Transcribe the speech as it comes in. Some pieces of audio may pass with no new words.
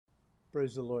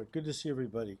Praise the Lord. Good to see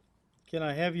everybody. Can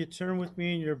I have you turn with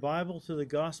me in your Bible to the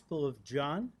Gospel of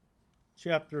John,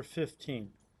 chapter 15?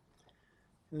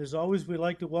 And as always, we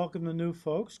like to welcome the new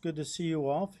folks. Good to see you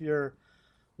all. If you're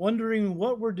wondering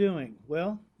what we're doing,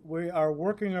 well, we are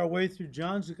working our way through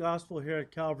John's Gospel here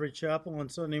at Calvary Chapel on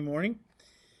Sunday morning.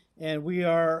 And we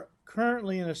are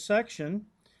currently in a section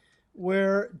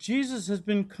where Jesus has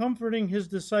been comforting his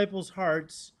disciples'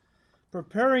 hearts,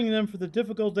 preparing them for the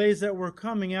difficult days that were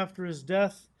coming after his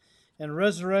death and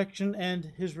resurrection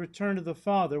and his return to the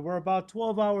Father. We're about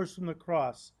 12 hours from the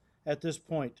cross at this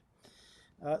point.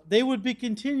 They would be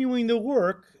continuing the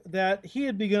work that he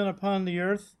had begun upon the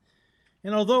earth,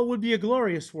 and although it would be a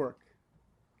glorious work,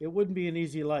 it wouldn't be an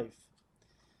easy life.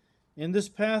 In this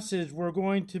passage, we're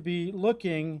going to be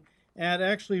looking at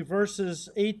actually verses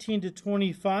 18 to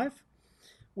 25,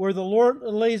 where the Lord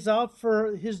lays out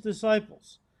for his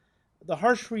disciples the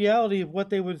harsh reality of what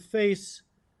they would face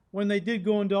when they did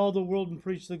go into all the world and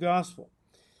preach the gospel.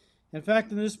 In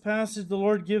fact, in this passage, the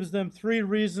Lord gives them 3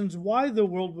 reasons why the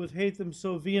world would hate them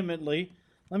so vehemently.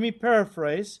 Let me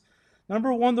paraphrase.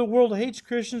 Number 1, the world hates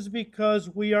Christians because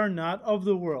we are not of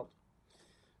the world.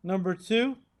 Number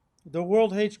 2, the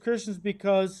world hates Christians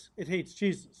because it hates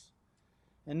Jesus.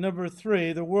 And number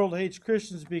 3, the world hates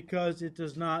Christians because it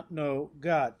does not know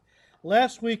God.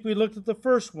 Last week we looked at the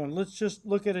first one. Let's just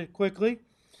look at it quickly.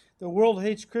 The world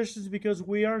hates Christians because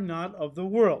we are not of the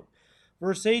world.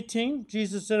 Verse 18,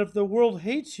 Jesus said, if the world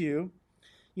hates you,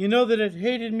 you know that it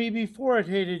hated me before it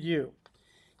hated you.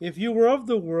 If you were of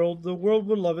the world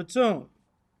would love its own.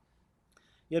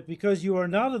 Yet because you are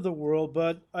not of the world,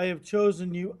 but I have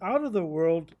chosen you out of the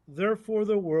world, therefore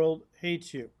the world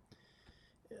hates you.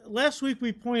 Last week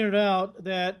we pointed out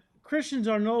that Christians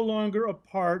are no longer a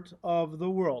part of the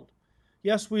world.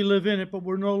 Yes, we live in it, but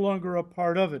we're no longer a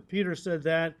part of it. Peter said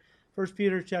that, 1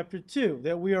 Peter chapter 2,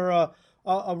 that we are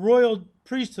a royal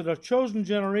priesthood, a chosen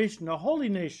generation, a holy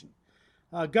nation,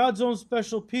 God's own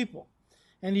special people.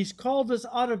 And he's called us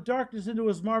out of darkness into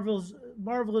his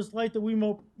marvelous light that we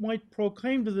might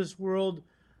proclaim to this world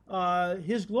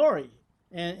his glory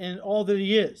and all that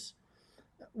he is.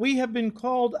 We have been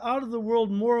called out of the world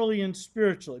morally and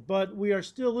spiritually, but we are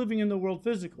still living in the world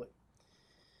physically.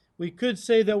 We could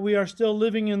say that we are still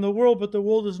living in the world, but the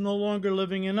world is no longer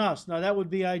living in us. Now, that would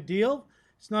be ideal.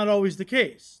 It's not always the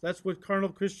case. That's what carnal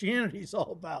Christianity is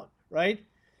all about, right?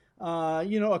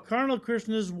 A carnal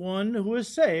Christian is one who is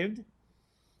saved,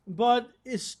 but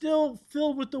is still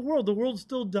filled with the world. The world's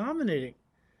still dominating.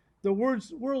 The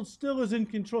world still is in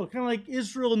control, kind of like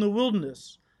Israel in the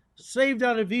wilderness, saved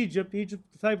out of Egypt the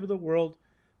type of the world,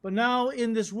 but now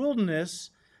in this wilderness,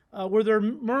 where they're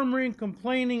murmuring,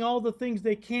 complaining, all the things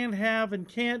they can't have and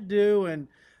can't do, and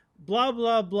blah,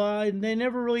 blah, blah, and they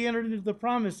never really entered into the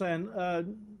promised land,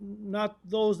 not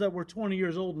those that were 20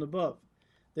 years old and above.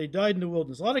 They died in the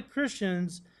wilderness. A lot of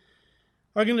Christians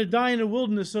are going to die in the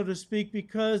wilderness, so to speak,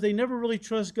 because they never really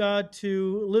trust God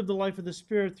to live the life of the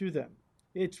Spirit through them.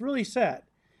 It's really sad.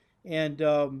 And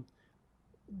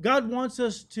God wants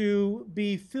us to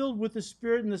be filled with the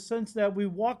Spirit in the sense that we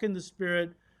walk in the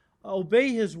Spirit, obey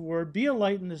his word, be a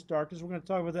light in this darkness. We're going to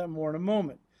talk about that more in a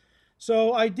moment.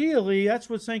 So ideally, that's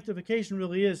what sanctification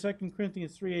really is. 2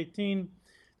 Corinthians 3:18.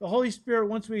 The Holy Spirit,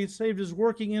 once we get saved, is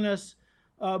working in us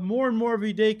more and more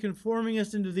every day, conforming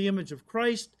us into the image of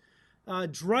Christ,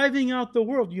 driving out the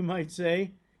world, you might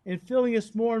say, and filling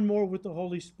us more and more with the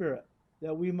Holy Spirit,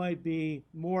 that we might be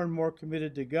more and more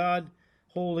committed to God,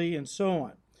 holy, and so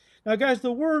on. Now, guys,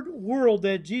 the word world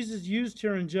that Jesus used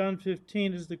here in John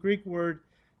 15 is the Greek word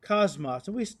cosmos.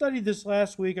 And we studied this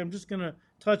last week. I'm just going to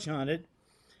touch on it.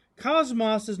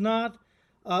 Cosmos is not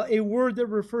a word that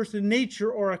refers to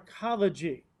nature or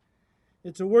ecology.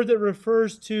 It's a word that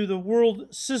refers to the world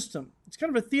system. It's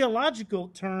kind of a theological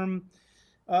term,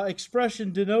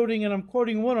 expression denoting, and I'm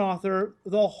quoting one author,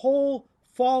 the whole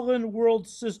fallen world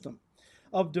system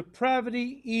of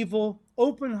depravity, evil,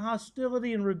 open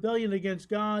hostility, and rebellion against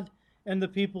God and the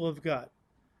people of God.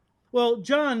 Well,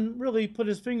 John really put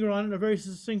his finger on it in a very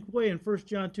succinct way in 1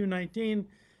 John 2:19.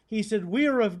 He said, we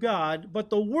are of God, but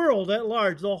the world at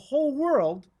large, the whole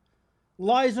world,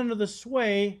 lies under the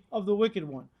sway of the wicked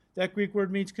one. That Greek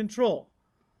word means control.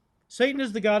 Satan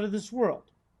is the god of this world.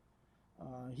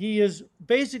 He is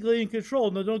basically in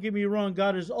control. Now, don't get me wrong,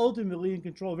 God is ultimately in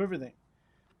control of everything.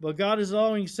 But God is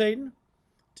allowing Satan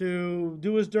to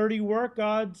do his dirty work.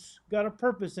 God's got a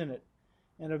purpose in it.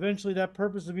 And eventually that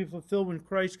purpose will be fulfilled when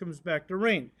Christ comes back to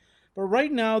reign. But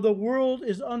right now, the world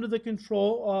is under the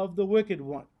control of the wicked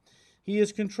one. He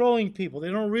is controlling people. They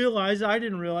don't realize, I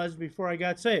didn't realize before I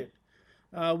got saved.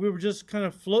 We were just kind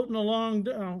of floating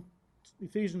along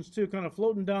Ephesians 2, kind of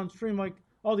floating downstream like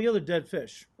all the other dead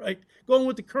fish, right? Going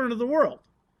with the current of the world.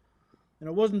 And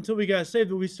it wasn't until we got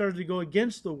saved that we started to go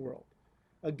against the world,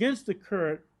 against the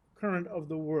current of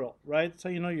the world, right? That's how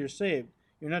you know you're saved.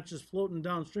 You're not just floating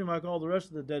downstream like all the rest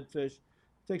of the dead fish.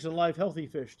 It takes a live, healthy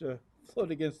fish to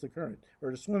float against the current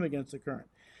or to swim against the current.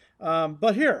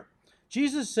 But here,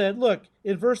 Jesus said, look,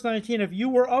 in verse 19, if you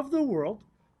were of the world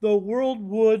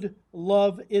would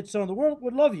love its own. The world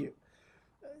would love you.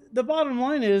 The bottom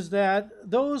line is that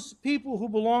those people who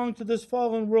belong to this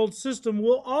fallen world system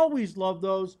will always love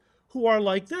those who are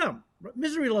like them.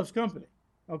 Misery loves company,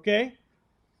 okay?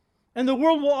 And the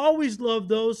world will always love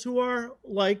those who are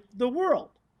like the world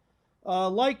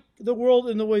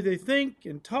in the way they think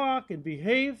and talk and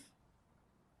behave.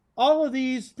 All of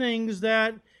these things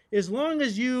that as long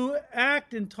as you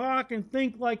act and talk and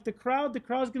think like the crowd's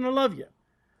going to love you.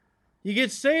 You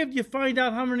get saved, you find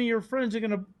out how many of your friends are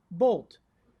going to bolt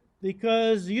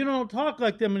because you don't talk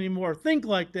like them anymore, think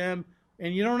like them,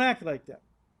 and you don't act like them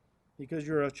because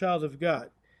you're a child of God.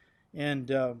 And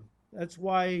that's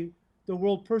why the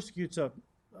world persecutes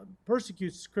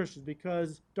Christians,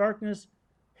 because darkness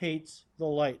hates the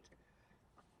light.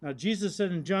 Now, Jesus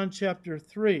said in John chapter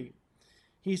 3,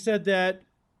 he said that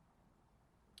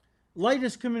light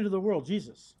has come into the world,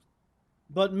 Jesus.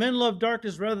 But men love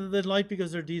darkness rather than light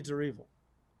because their deeds are evil.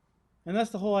 And that's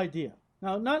the whole idea.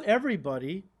 Now, not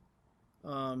everybody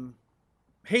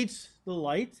hates the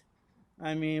light.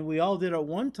 I mean, we all did at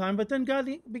one time, but then God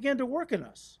began to work in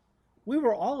us. We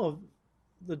were all of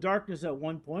the darkness at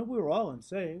one point. We were all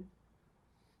unsaved.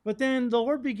 But then the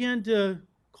Lord began to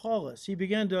call us. He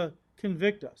began to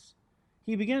convict us.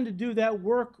 He began to do that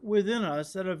work within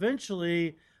us that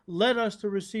eventually led us to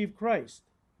receive Christ.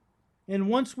 And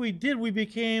once we did, we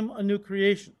became a new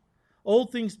creation.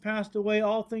 Old things passed away,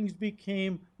 all things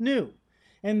became new.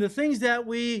 And the things that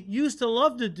we used to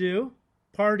love to do,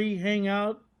 party, hang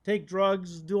out, take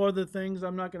drugs, do other things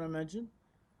I'm not going to mention,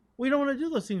 we don't want to do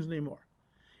those things anymore.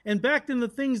 And back then, the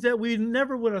things that we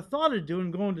never would have thought of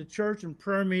doing, going to church and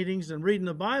prayer meetings and reading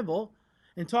the Bible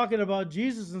and talking about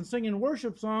Jesus and singing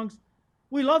worship songs,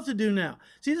 we love to do now.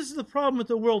 See, this is the problem with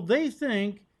the world. They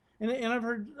think, and I've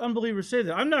heard unbelievers say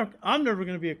that, I'm never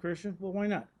going to be a Christian. Well, why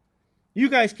not? You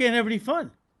guys can't have any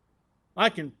fun. I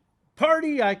can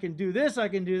party, I can do this, I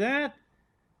can do that.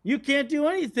 You can't do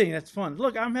anything that's fun.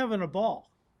 Look, I'm having a ball.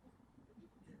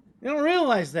 You don't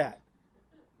realize that.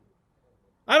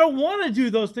 I don't want to do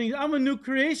those things. I'm a new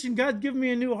creation. God's given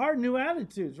me a new heart, new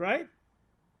attitudes, right?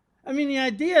 I mean, the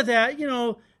idea that,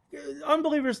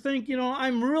 unbelievers think,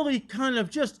 I'm really kind of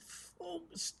just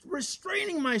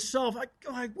restraining myself.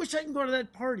 I wish I could go to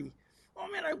that party.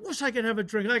 Oh, man, I wish I could have a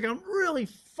drink. Like, I'm really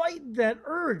fighting that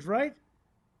urge, right?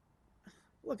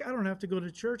 Look, I don't have to go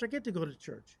to church. I get to go to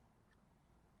church.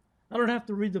 I don't have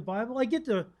to read the Bible. I get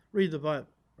to read the Bible,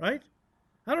 right?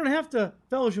 I don't have to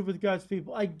fellowship with God's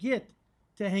people. I get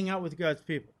to hang out with God's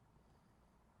people.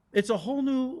 It's a whole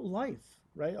new life,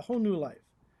 right? A whole new life.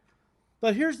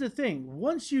 But here's the thing.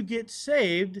 Once you get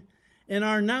saved and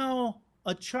are now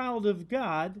a child of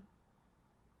God,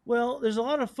 well, there's a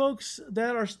lot of folks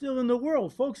that are still in the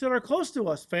world, folks that are close to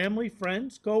us, family,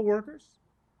 friends, co-workers.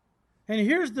 And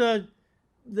here's the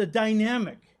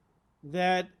dynamic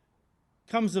that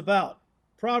comes about.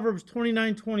 Proverbs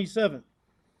 29:27.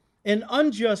 An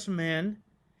unjust man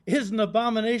is an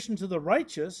abomination to the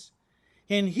righteous,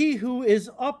 and he who is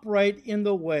upright in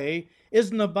the way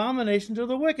is an abomination to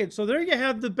the wicked. So there you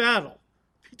have the battle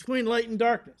between light and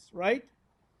darkness, right?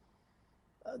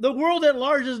 The world at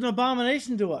large is an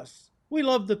abomination to us. We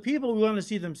love the people. We want to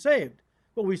see them saved.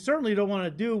 But we certainly don't want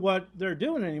to do what they're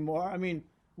doing anymore. I mean,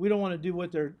 we don't want to do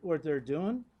what they're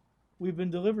doing. We've been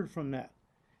delivered from that.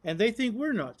 And they think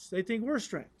we're nuts. They think we're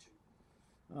strange.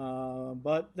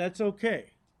 But that's okay.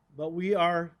 But we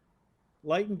are,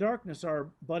 light and darkness are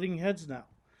butting heads now.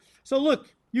 So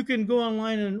look, you can go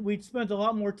online, and we spent a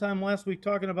lot more time last week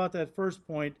talking about that first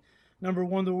point. Number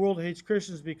one, the world hates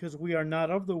Christians because we are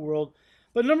not of the world.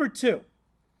 But number two,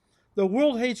 the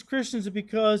world hates Christians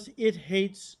because it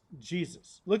hates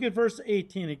Jesus. Look at verse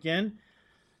 18 again.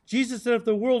 Jesus said, if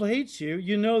the world hates you,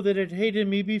 you know that it hated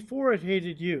me before it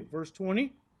hated you. Verse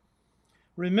 20,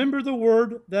 remember the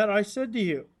word that I said to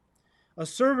you. A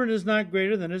servant is not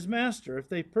greater than his master. If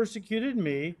they persecuted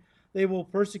me, they will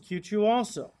persecute you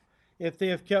also. If they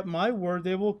have kept my word,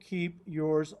 they will keep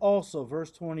yours also.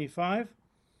 Verse 25,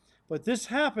 but this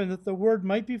happened that the word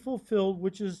might be fulfilled,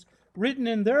 which is written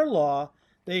in their law,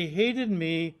 they hated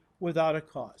me without a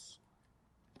cause.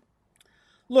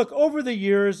 Look, over the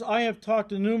years, I have talked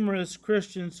to numerous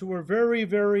Christians who were very,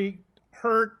 very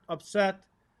hurt, upset,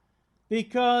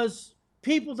 because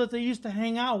people that they used to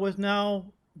hang out with now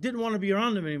didn't want to be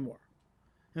around them anymore.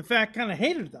 In fact, kind of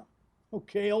hated them.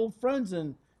 Okay, old friends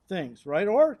and things, right?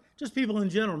 Or just people in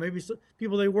general, maybe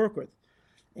people they work with.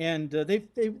 And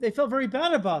they felt very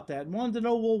bad about that and wanted to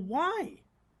know, well, why?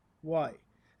 Why?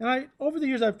 And over the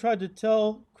years, I've tried to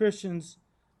tell Christians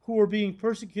who are being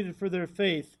persecuted for their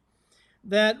faith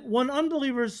that when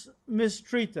unbelievers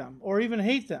mistreat them or even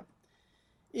hate them,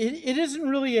 it isn't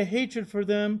really a hatred for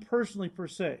them personally per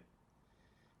se.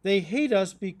 They hate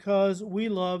us because we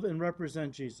love and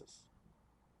represent Jesus.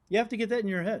 You have to get that in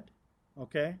your head,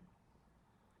 okay?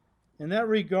 In that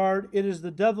regard, it is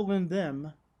the devil in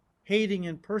them hating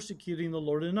and persecuting the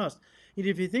Lord in us. And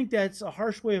if you think that's a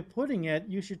harsh way of putting it,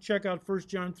 you should check out 1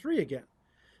 John 3 again,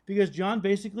 because John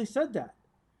basically said that.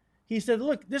 He said,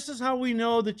 look, this is how we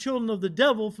know the children of the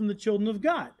devil from the children of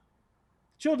God.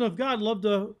 Children of God love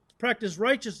to practice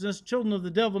righteousness, children of the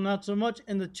devil not so much,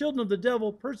 and the children of the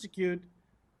devil persecute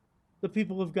the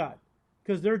people of God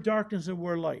because they're darkness and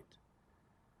we're light.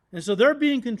 And so they're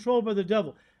being controlled by the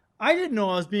devil. I didn't know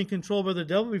I was being controlled by the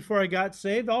devil before I got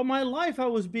saved. All my life I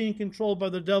was being controlled by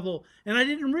the devil, and I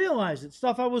didn't realize it.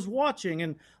 Stuff I was watching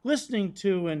and listening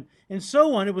to and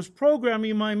so on. It was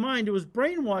programming my mind. It was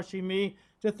brainwashing me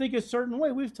to think a certain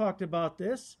way. We've talked about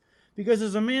this. Because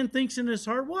as a man thinks in his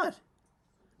heart, what?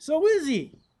 So is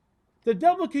he. The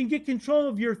devil can get control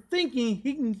of your thinking.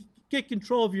 He can get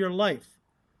control of your life.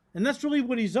 And that's really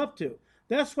what he's up to.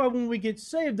 That's why when we get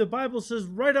saved, the Bible says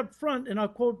right up front, and I'll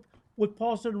quote what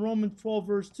Paul said in Romans 12,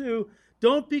 verse 2,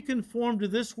 don't be conformed to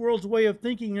this world's way of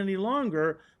thinking any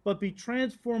longer, but be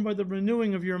transformed by the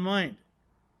renewing of your mind.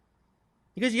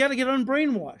 Because you got to get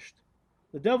unbrainwashed.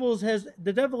 The devil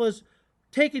has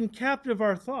taken captive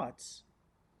our thoughts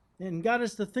and got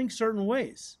us to think certain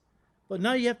ways. But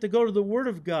now you have to go to the Word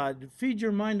of God, feed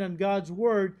your mind on God's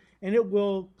Word, and it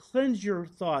will cleanse your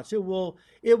thoughts. It will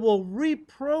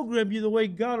reprogram you the way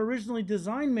God originally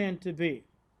designed man to be,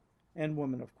 and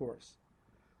woman, of course.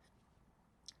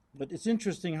 But it's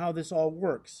interesting how this all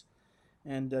works.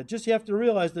 And just you have to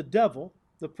realize the devil,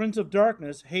 the prince of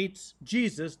darkness, hates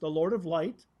Jesus, the Lord of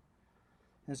light.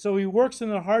 And so he works in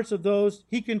the hearts of those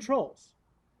he controls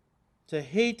to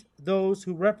hate those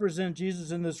who represent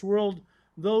Jesus in this world,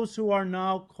 those who are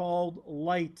now called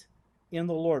light in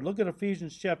the Lord. Look at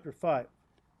Ephesians chapter 5.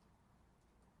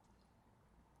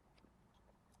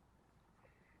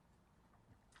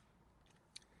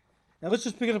 Now let's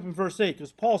just pick it up in verse 8,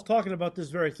 because Paul's talking about this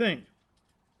very thing.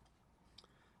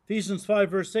 Ephesians 5,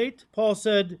 verse 8, Paul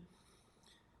said,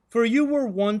 for you were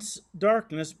once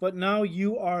darkness, but now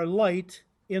you are light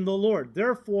in the Lord.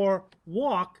 Therefore,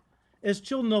 walk as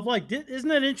children of light. Isn't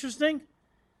that interesting?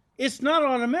 It's not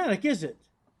automatic, is it?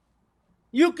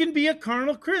 You can be a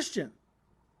carnal Christian.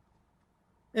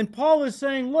 And Paul is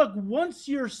saying, look, once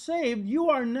you're saved, you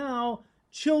are now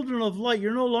children of light.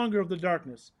 You're no longer of the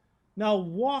darkness. Now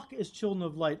walk as children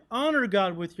of light. Honor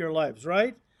God with your lives,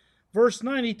 right? Verse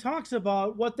 9, he talks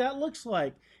about what that looks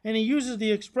like. And he uses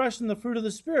the expression, the fruit of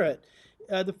the Spirit.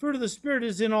 The fruit of the Spirit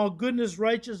is in all goodness,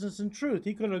 righteousness, and truth.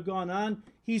 He could have gone on.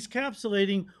 He's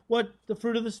capsulating what the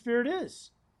fruit of the Spirit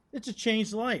is. It's a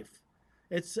changed life.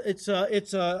 It's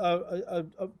a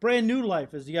brand new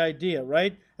life is the idea,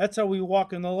 right? That's how we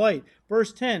walk in the light.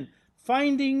 Verse 10,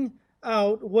 finding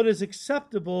out what is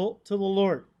acceptable to the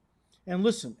Lord. And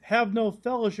listen, have no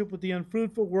fellowship with the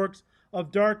unfruitful works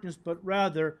of darkness, but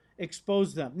rather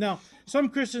expose them. Now, some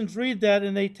Christians read that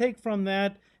and they take from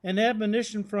that an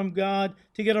admonition from God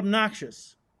to get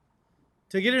obnoxious,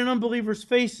 to get in unbelievers'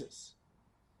 faces.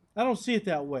 I don't see it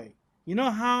that way. You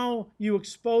know how you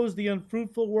expose the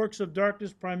unfruitful works of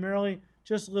darkness primarily?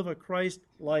 Just live a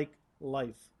Christ-like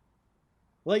life.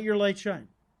 Let your light shine.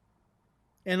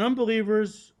 And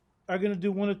unbelievers are going to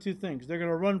do one of two things. They're going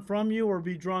to run from you or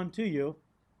be drawn to you.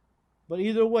 But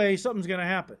either way, something's going to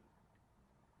happen.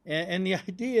 And the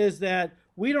idea is that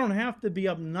we don't have to be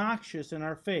obnoxious in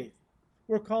our faith.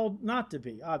 We're called not to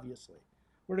be, obviously.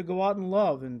 We're to go out in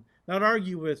love and not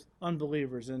argue with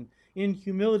unbelievers and in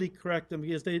humility correct them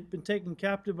because they've been taken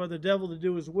captive by the devil to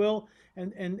do his will,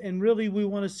 and really we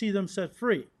want to see them set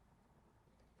free.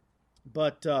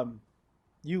 But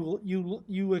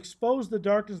you expose the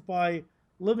darkness by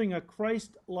living a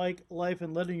Christ-like life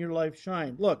and letting your life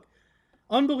shine. Look,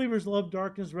 unbelievers love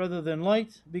darkness rather than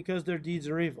light because their deeds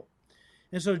are evil.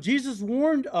 And so Jesus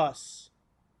warned us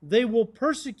they will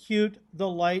persecute the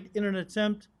light in an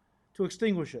attempt to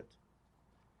extinguish it.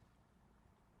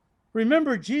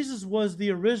 Remember, Jesus was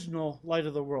the original light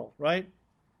of the world, right?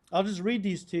 I'll just read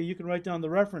these to you. You can write down the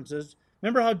references.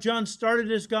 Remember how John started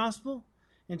his gospel?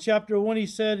 In chapter 1, he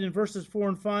said in verses 4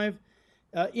 and 5,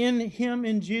 in him,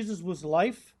 in Jesus, was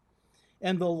life,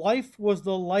 and the life was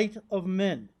the light of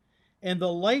men. And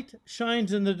the light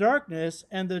shines in the darkness,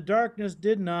 and the darkness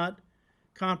did not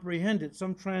comprehend it.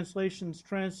 Some translations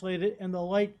translate it, and the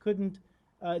light couldn't,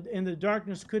 and the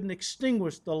darkness couldn't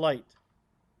extinguish the light.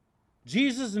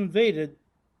 Jesus invaded,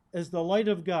 as the light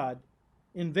of God,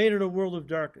 invaded a world of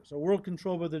darkness, a world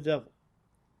controlled by the devil.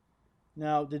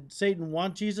 Now, did Satan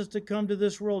want Jesus to come to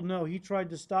this world? No, he tried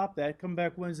to stop that. Come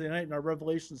back Wednesday night in our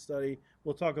Revelation study.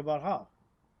 We'll talk about how.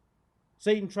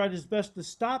 Satan tried his best to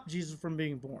stop Jesus from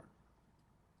being born.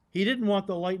 He didn't want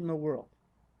the light in the world.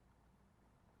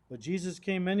 But Jesus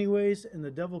came anyways, and the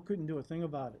devil couldn't do a thing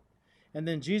about it. And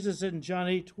then Jesus said in John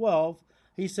 8:12,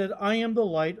 he said, I am the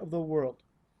light of the world.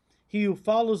 He who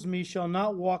follows me shall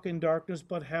not walk in darkness,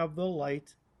 but have the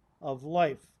light of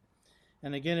life.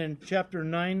 And again in chapter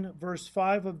 9, verse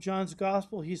 5 of John's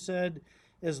Gospel, he said,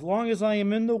 as long as I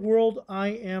am in the world, I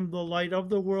am the light of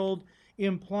the world,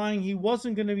 implying he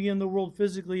wasn't going to be in the world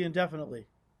physically indefinitely.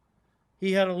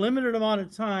 He had a limited amount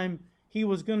of time he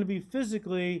was going to be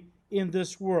physically in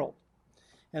this world.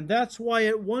 And that's why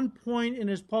at one point in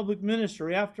his public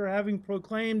ministry, after having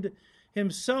proclaimed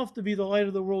himself to be the light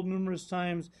of the world numerous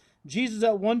times, Jesus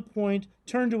at one point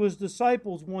turned to his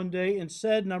disciples one day and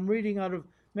said, and I'm reading out of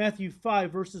Matthew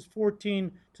 5, verses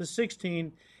 14 to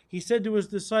 16, he said to his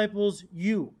disciples,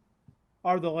 you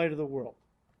are the light of the world.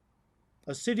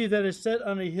 A city that is set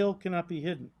on a hill cannot be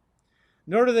hidden.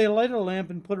 Nor do they light a lamp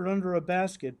and put it under a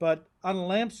basket, but on a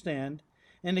lampstand,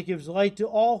 and it gives light to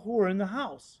all who are in the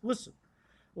house. Listen,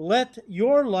 let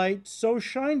your light so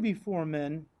shine before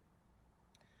men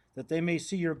that they may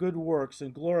see your good works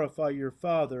and glorify your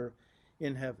Father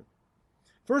in heaven.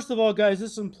 First of all, guys,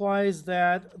 this implies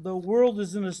that the world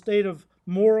is in a state of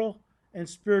moral and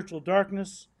spiritual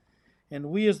darkness, and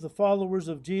we as the followers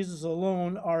of Jesus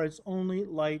alone are its only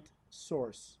light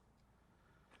source.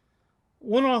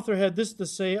 One author had this to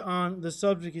say on the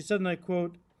subject. He said, and I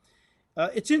quote,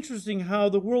 it's interesting how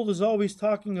the world is always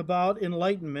talking about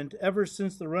enlightenment ever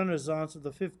since the Renaissance of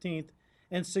the 15th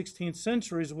and 16th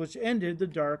centuries, which ended the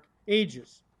Dark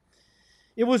Ages.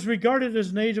 It was regarded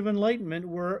as an age of enlightenment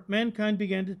where mankind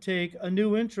began to take a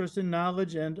new interest in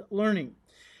knowledge and learning.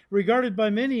 Regarded by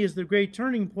many as the great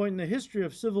turning point in the history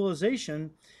of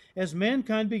civilization, as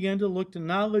mankind began to look to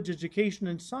knowledge, education,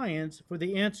 and science for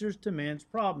the answers to man's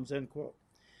problems, end quote.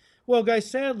 Well, guys,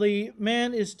 sadly,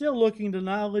 man is still looking to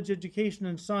knowledge, education,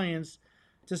 and science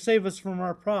to save us from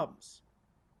our problems.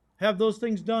 Have those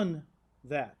things done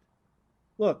that?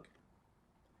 Look,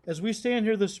 as we stand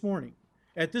here this morning,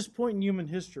 at this point in human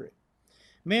history,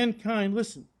 mankind,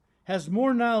 listen, has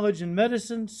more knowledge in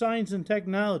medicine, science, and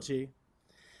technology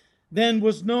than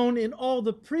was known in all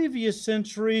the previous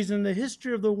centuries in the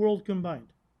history of the world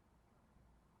combined.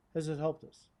 Has it helped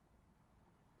us?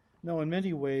 No, in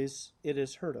many ways, it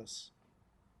has hurt us.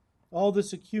 All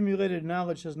this accumulated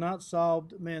knowledge has not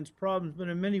solved man's problems, but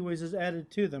in many ways has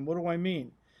added to them. What do I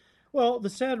mean? Well, the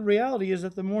sad reality is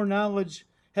that the more knowledge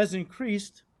has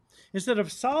increased, instead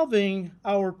of solving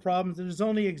our problems, it has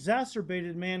only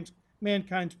exacerbated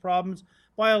mankind's problems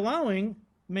by allowing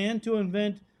man to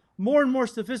invent more and more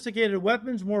sophisticated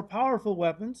weapons, more powerful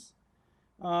weapons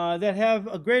that have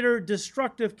a greater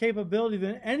destructive capability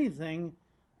than anything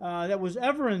that was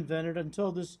ever invented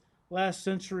until this last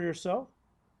century or so.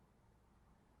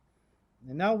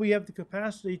 And now we have the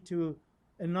capacity to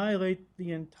annihilate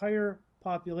the entire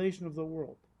population of the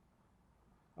world.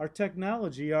 Our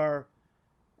technology, our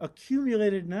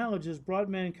accumulated knowledge has brought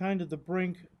mankind to the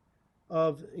brink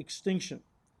of extinction.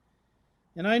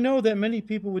 And I know that many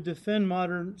people would defend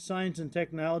modern science and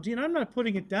technology, and I'm not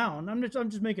putting it down. I'm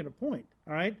just making a point,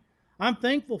 all right? I'm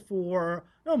thankful for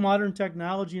modern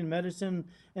technology and medicine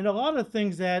and a lot of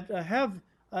things that have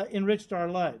enriched our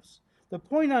lives. The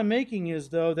point I'm making is,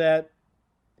 though, that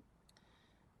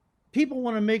people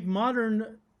want to make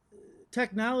modern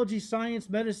technology, science,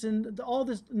 medicine, all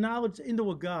this knowledge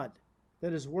into a god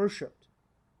that is worshipped.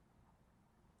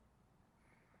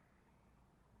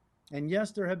 And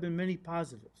yes, there have been many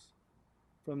positives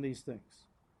from these things,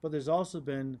 but there's also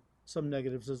been some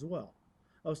negatives as well.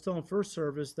 I was telling first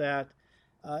service that,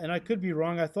 and I could be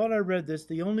wrong, I thought I read this,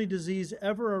 the only disease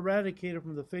ever eradicated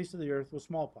from the face of the earth was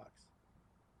smallpox.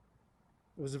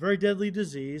 It was a very deadly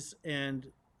disease, and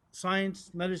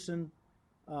science, medicine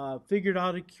figured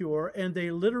out a cure, and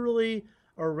they literally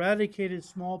eradicated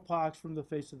smallpox from the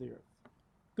face of the earth.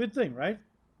 Good thing, right?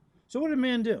 So what did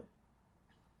man do?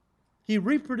 He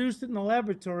reproduced it in the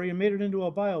laboratory and made it into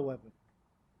a bioweapon.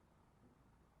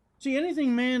 See,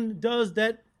 anything man does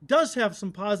that does have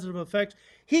some positive effects,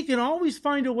 he can always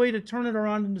find a way to turn it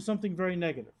around into something very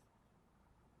negative.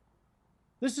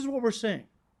 This is what we're saying.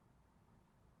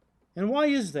 And why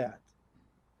is that?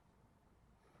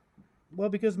 Well,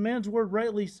 because God's word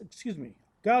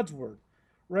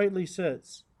rightly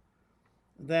says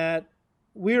that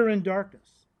we're in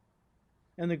darkness.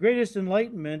 And the greatest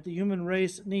enlightenment the human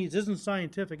race needs isn't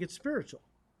scientific, it's spiritual.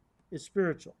 It's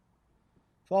spiritual.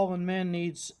 Fallen man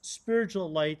needs spiritual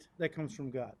light that comes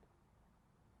from God.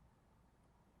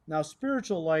 Now,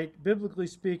 spiritual light, biblically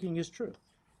speaking, is truth.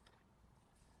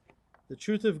 The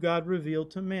truth of God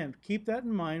revealed to man. Keep that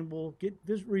in mind. We'll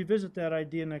revisit that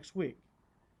idea next week.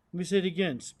 Let me say it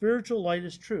again. Spiritual light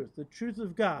is truth. The truth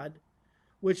of God,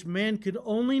 which man could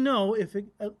only know if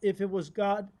it was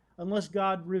God, unless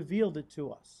God revealed it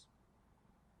to us.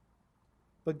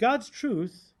 But God's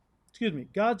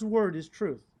word is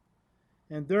truth.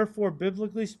 And therefore,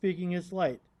 biblically speaking, it's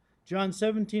light. John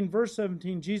 17, verse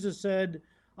 17, Jesus said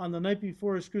on the night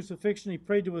before his crucifixion, he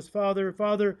prayed to his Father,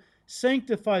 Father,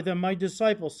 sanctify them, my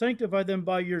disciples, sanctify them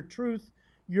by your truth.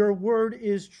 Your word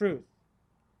is truth.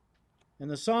 And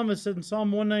the psalmist said in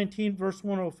Psalm 119, verse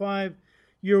 105,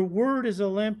 your word is a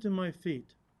lamp to my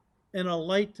feet and a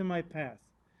light to my path.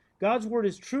 God's word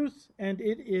is truth and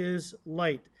it is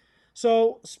light.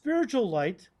 So spiritual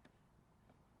light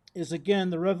is again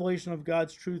the revelation of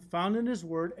God's truth found in his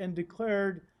word and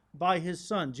declared by his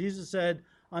Son. Jesus said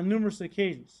on numerous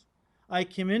occasions, I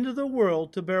came into the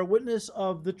world to bear witness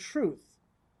of the truth.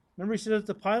 Remember he said it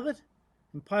to Pilate?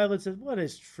 And Pilate said, what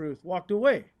is truth? Walked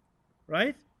away,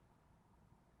 right?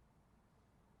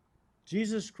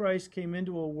 Jesus Christ came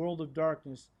into a world of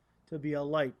darkness to be a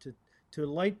light, to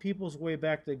light people's way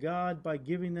back to God by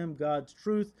giving them God's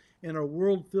truth in a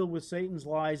world filled with Satan's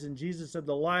lies. And Jesus said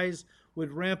the lies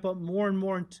would ramp up more and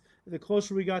more the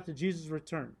closer we got to Jesus'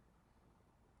 return.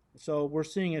 So we're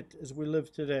seeing it as we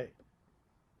live today.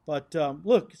 But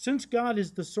look, since God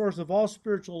is the source of all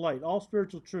spiritual light, all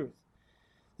spiritual truth,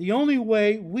 the only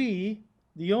way we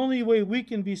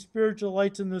can be spiritual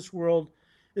lights in this world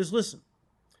is, listen,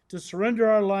 to surrender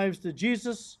our lives to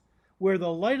Jesus, where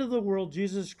the light of the world,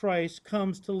 Jesus Christ,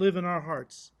 comes to live in our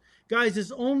hearts. Guys,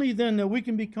 it's only then that we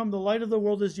can become the light of the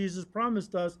world as Jesus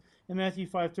promised us in Matthew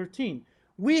 5:13.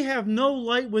 We have no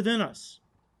light within us.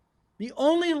 The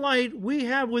only light we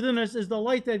have within us is the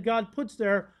light that God puts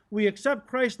there. We accept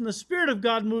Christ and the Spirit of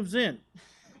God moves in.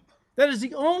 That is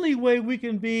the only way we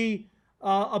can be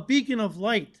a beacon of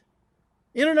light.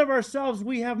 In and of ourselves,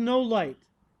 we have no light.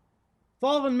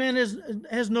 Fallen man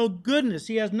has no goodness.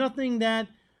 He has nothing that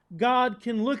God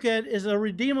can look at as a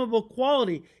redeemable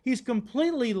quality. He's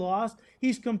completely lost.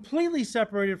 He's completely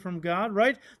separated from God,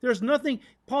 right? There's nothing.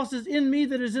 Paul says, in me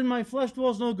that is in my flesh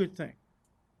dwells no good thing.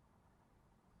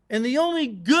 And the only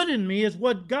good in me is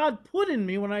what God put in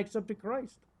me when I accepted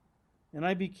Christ. And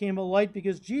I became a light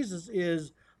because Jesus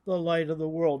is the light of the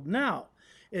world. Now,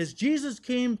 as Jesus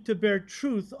came to bear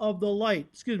truth of the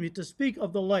light, to speak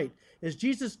of the light, as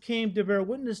Jesus came to bear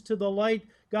witness to the light,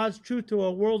 God's truth to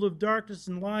a world of darkness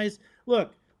and lies,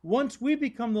 look, once we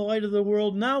become the light of the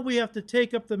world, now we have to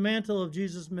take up the mantle of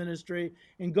Jesus' ministry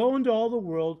and go into all the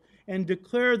world and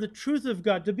declare the truth of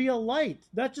God, to be a light,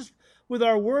 not just with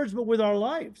our words, but with our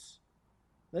lives.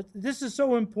 This is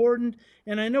so important,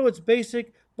 and I know it's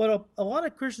basic, but a lot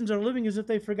of Christians are living as if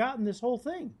they've forgotten this whole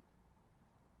thing.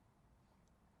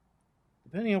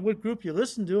 Depending on what group you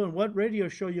listen to and what radio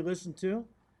show you listen to,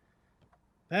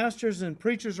 pastors and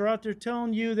preachers are out there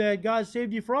telling you that God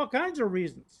saved you for all kinds of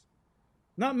reasons.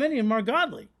 Not many of them are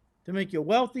godly, to make you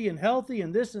wealthy and healthy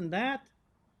and this and that.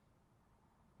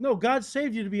 No, God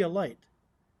saved you to be a light.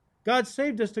 God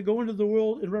saved us to go into the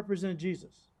world and represent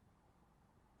Jesus,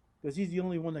 because he's the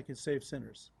only one that can save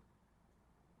sinners.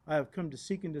 I have come to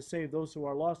seek and to save those who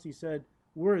are lost. He said,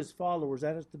 we're his followers.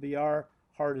 That has to be our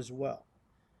heart as well.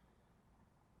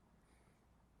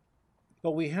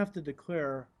 But we have to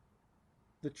declare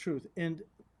the truth. And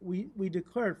we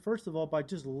declare it, first of all, by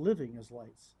just living as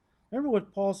lights. Remember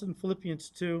what Paul said in Philippians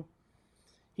 2?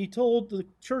 He told the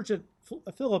church at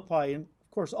Philippi, and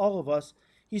of course all of us,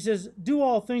 he says, do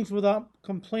all things without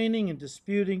complaining and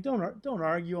disputing. Don't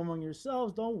argue among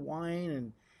yourselves. Don't whine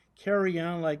and carry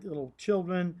on like little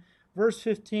children. Verse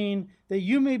 15, that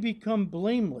you may become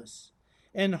blameless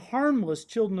and harmless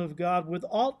children of God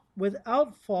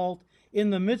without fault in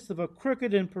the midst of a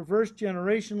crooked and perverse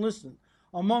generation, listen,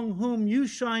 among whom you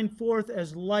shine forth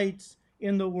as lights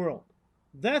in the world.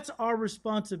 That's our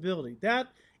responsibility. That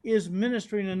is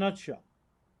ministry in a nutshell.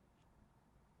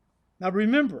 Now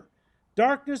remember,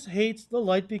 darkness hates the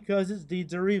light because its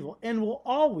deeds are evil and will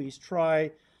always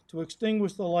try to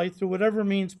extinguish the light through whatever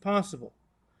means possible.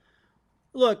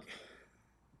 Look,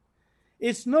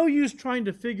 it's no use trying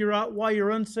to figure out why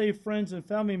your unsaved friends and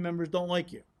family members don't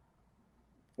like you,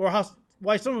 or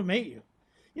why some of them hate you.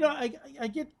 You know,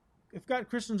 I've got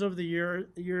Christians over the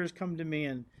years come to me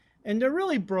and they're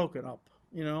really broken up,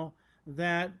 you know,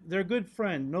 that their good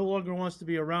friend no longer wants to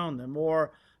be around them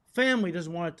or family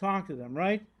doesn't want to talk to them,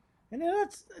 right? And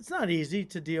it's not easy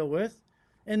to deal with.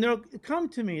 And they'll come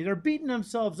to me, they're beating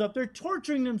themselves up, they're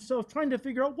torturing themselves, trying to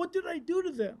figure out, what did I do to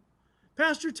them?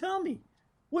 Pastor, tell me,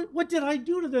 what did I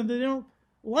do to them that they don't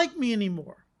like me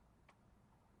anymore?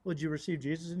 Would you receive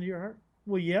Jesus into your heart?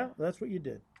 Well, yeah, that's what you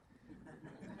did.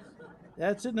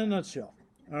 That's it in a nutshell.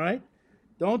 All right?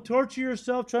 Don't torture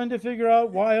yourself trying to figure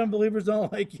out why unbelievers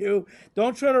don't like you.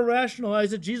 Don't try to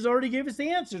rationalize it. Jesus already gave us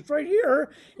the answer. It's right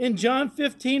here in John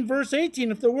 15, verse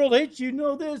 18. If the world hates you,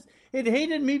 know this. It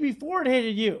hated me before it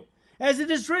hated you. As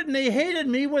it is written, they hated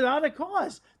me without a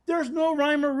cause. There's no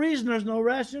rhyme or reason. There's no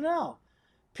rationale.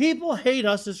 People hate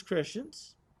us as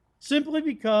Christians simply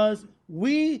because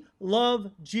we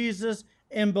love Jesus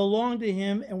and belong to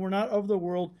him and we're not of the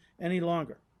world any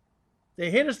longer. They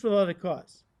hate us without a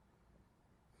cause.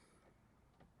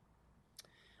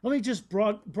 Let me just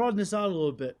broaden this out a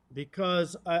little bit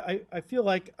because I feel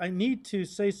like I need to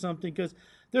say something because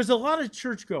there's a lot of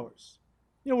churchgoers.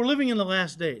 You know, we're living in the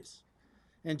last days.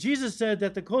 And Jesus said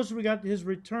that the closer we got to his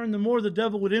return, the more the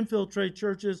devil would infiltrate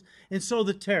churches and sow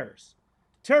the tares.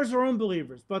 Tares are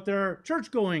unbelievers, but they're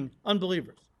church-going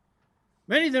unbelievers.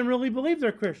 Many of them really believe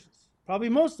they're Christians, probably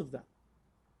most of them.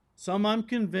 Some, I'm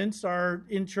convinced, are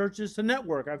in churches to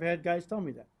network. I've had guys tell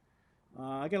me that.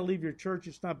 I got to leave your church.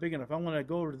 It's not big enough. I want to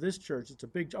go over to this church. It's a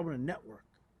big, I want to network.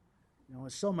 You know, I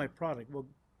want to sell my product. Well,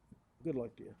 good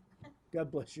luck to you.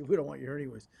 God bless you. We don't want you here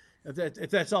anyways. If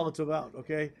that's all it's about,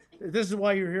 okay? If this is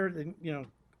why you're here, then, you know,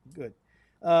 good.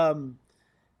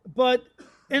 But,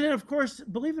 and then of course,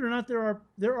 believe it or not,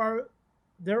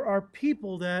 there are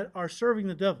people that are serving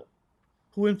the devil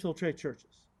who infiltrate churches.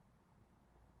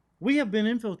 We have been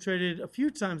infiltrated a few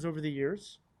times over the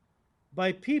years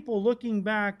by people looking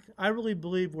back, I really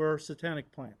believe were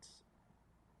satanic plants.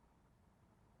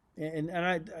 And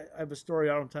I have a story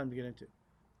I don't have time to get into.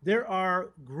 There are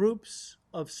groups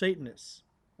of Satanists.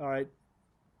 All right.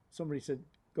 Somebody said,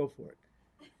 go for it.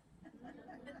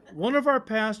 One of our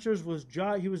pastors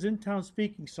he was in town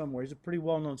speaking somewhere. He's a pretty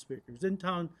well-known speaker. He was in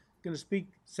town going to speak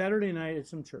Saturday night at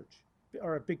some church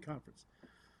or a big conference.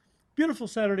 Beautiful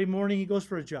Saturday morning, he goes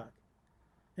for a jog.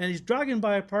 And he's jogging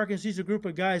by a park and sees a group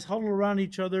of guys huddled around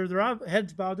each other. Their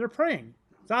heads bowed. They're praying.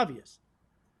 It's obvious.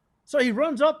 So he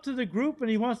runs up to the group and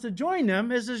he wants to join them.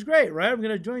 This is great, right? I'm going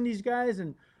to join these guys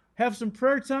and have some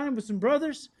prayer time with some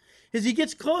brothers. As he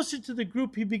gets closer to the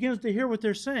group, he begins to hear what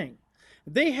they're saying.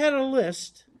 They had a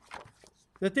list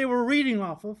that they were reading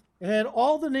off of. It had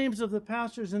all the names of the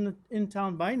pastors in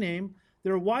town by name,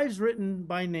 their wives written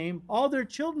by name, all their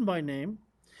children by name.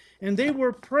 And they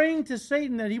were praying to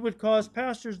Satan that he would cause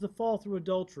pastors to fall through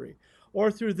adultery or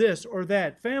through this or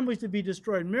that, families to be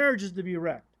destroyed, marriages to be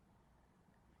wrecked.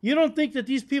 You don't think that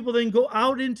these people then go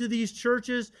out into these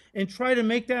churches and try to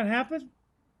make that happen?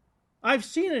 I've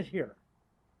seen it here.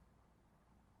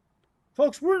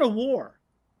 Folks, we're in a war,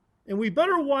 and we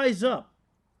better wise up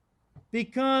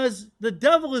because the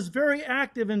devil is very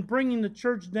active in bringing the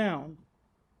church down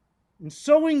and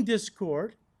sowing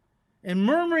discord and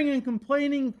murmuring and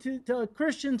complaining to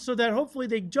Christians so that hopefully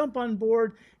they jump on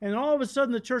board and all of a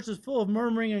sudden the church is full of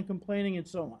murmuring and complaining and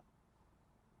so on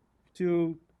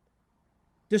to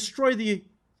destroy the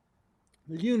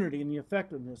unity and the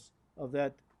effectiveness of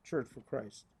that church for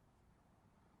Christ.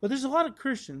 But there's a lot of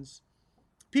Christians,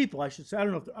 people I should say, I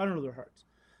don't know their hearts.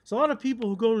 There's a lot of people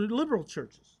who go to liberal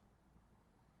churches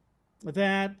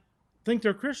that think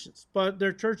they're Christians, but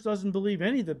their church doesn't believe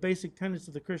any of the basic tenets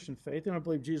of the Christian faith. They don't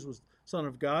believe Jesus was Son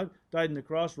of God, died on the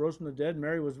cross, rose from the dead,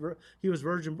 Mary was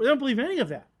virgin. They don't believe any of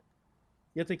that,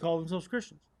 yet they call themselves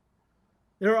Christians.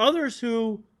 There are others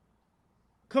who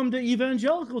come to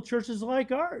evangelical churches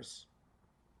like ours,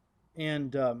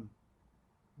 and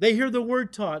they hear the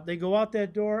word taught. They go out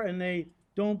that door, and they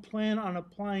don't plan on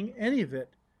applying any of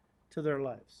it to their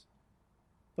lives.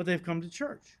 But they've come to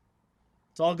church.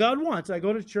 It's all God wants. I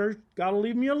go to church. God will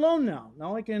leave me alone now.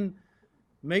 Now I can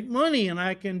make money and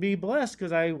I can be blessed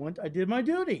because I did my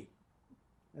duty.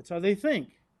 That's how they think.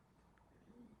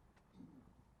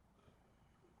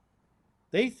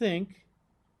 They think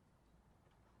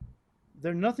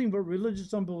they're nothing but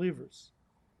religious unbelievers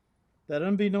that,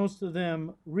 unbeknownst to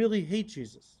them, really hate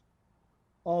Jesus,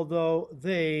 although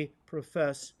they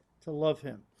profess to love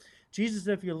him. Jesus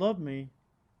said, if you love me,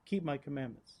 keep my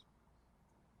commandments.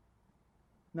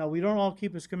 Now, we don't all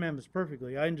keep his commandments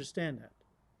perfectly. I understand that.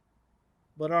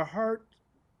 But our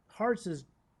hearts as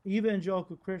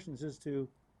evangelical Christians is to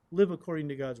live according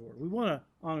to God's word. We want to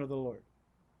honor the Lord.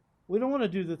 We don't want to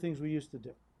do the things we used to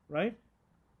do, right?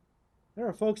 There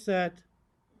are folks that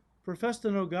profess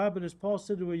to know God, but as Paul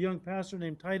said to a young pastor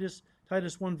named Titus,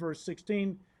 Titus 1 verse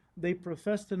 16, they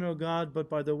profess to know God, but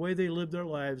by the way they live their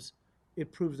lives,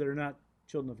 it proves they're not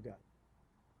children of God.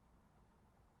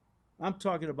 I'm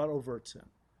talking about overt sin.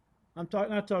 I'm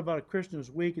not talking about a Christian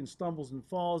who's weak and stumbles and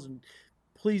falls and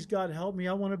please God help me,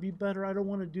 I want to be better, I don't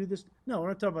want to do this. No, we're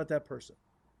not talking about that person.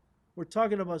 We're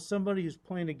talking about somebody who's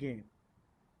playing a game.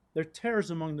 They're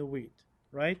tares among the wheat,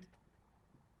 right?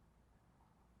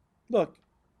 Look,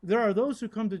 there are those who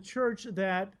come to church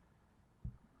that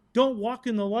don't walk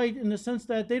in the light in the sense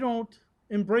that they don't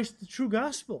embrace the true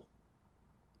gospel.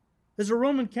 As a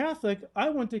Roman Catholic, I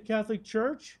went to Catholic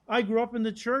church. I grew up in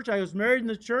the church. I was married in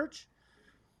the church.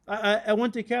 I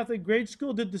went to Catholic grade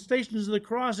school, did the Stations of the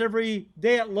Cross every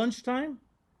day at lunchtime.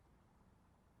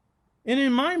 And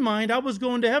in my mind, I was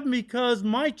going to heaven because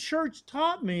my church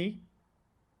taught me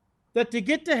that to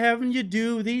get to heaven, you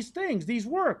do these things, these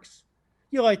works.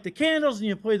 You light the candles, and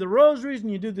you play the rosaries, and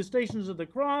you do the Stations of the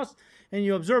Cross, and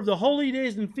you observe the holy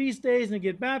days and feast days, and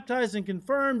get baptized and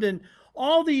confirmed, and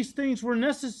all these things were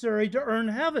necessary to earn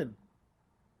heaven.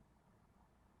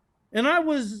 And I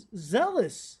was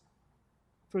zealous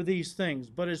for these things.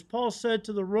 But as Paul said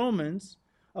to the Romans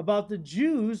about the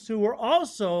Jews who were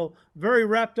also very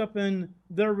wrapped up in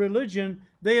their religion,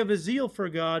 they have a zeal for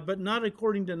God, but not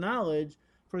according to knowledge,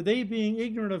 for they being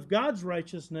ignorant of God's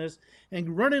righteousness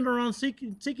and running around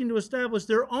seeking to establish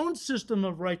their own system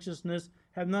of righteousness,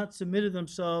 have not submitted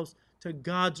themselves to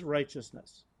God's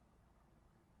righteousness.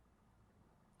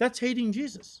 That's hating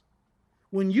Jesus.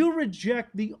 When you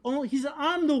reject he said,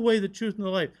 I'm the way, the truth, and the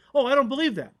life. Oh, I don't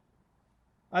believe that.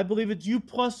 I believe it's you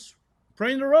plus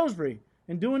praying the rosary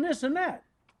and doing this and that.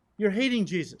 You're hating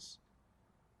Jesus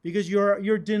because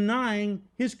you're denying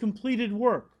his completed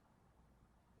work.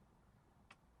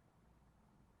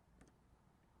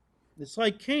 It's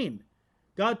like Cain.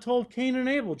 God told Cain and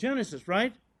Abel, Genesis,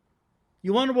 right?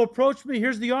 You want to approach me?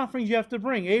 Here's the offerings you have to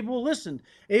bring. Abel listened.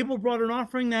 Abel brought an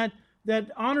offering that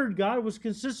honored God, was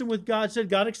consistent with God, said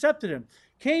God accepted him.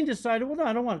 Cain decided, well, no,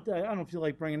 I don't feel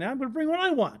like bringing that. I'm going to bring what I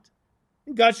want.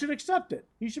 And God should accept it.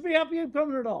 He should be happy in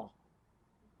coming at all.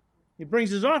 He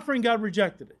brings his offering, God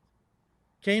rejected it.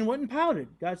 Cain went and pouted.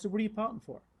 God said, what are you pouting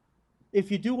for? If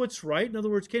you do what's right, in other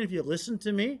words, Cain, if you listen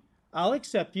to me, I'll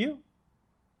accept you.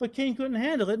 But Cain couldn't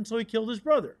handle it, and so he killed his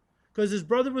brother. Because his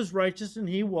brother was righteous and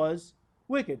he was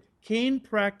wicked. Cain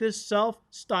practiced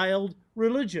self-styled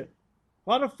religion. A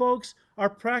lot of folks are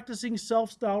practicing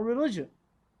self-styled religion.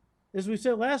 As we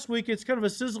said last week, it's kind of a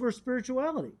sizzler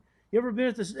spirituality. You ever been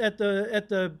at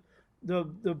the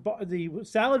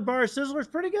salad bar Sizzler? It's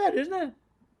pretty good, isn't it?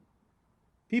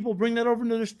 People bring that over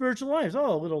into their spiritual lives.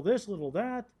 Oh, a little this, a little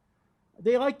that.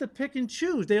 They like to pick and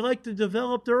choose. They like to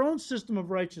develop their own system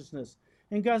of righteousness.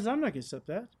 And God says, I'm not going to accept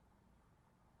that.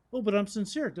 Oh, but I'm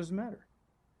sincere. It doesn't matter.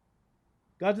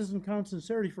 God doesn't count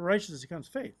sincerity for righteousness. He counts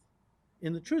faith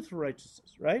in the truth for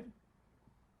righteousness, right?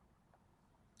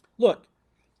 Look,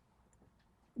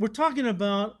 we're talking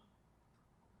about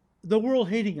the world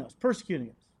hating us,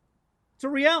 persecuting us. It's a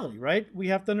reality, right? We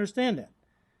have to understand that.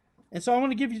 And so I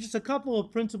want to give you just a couple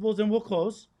of principles, and we'll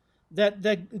close,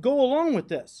 that go along with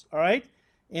this, all right?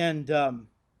 And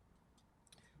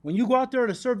when you go out there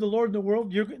to serve the Lord in the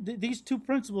world, these two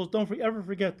principles, don't ever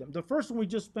forget them. The first one we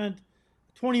just spent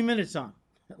 20 minutes on,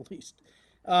 at least.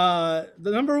 The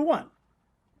number one,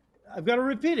 I've got to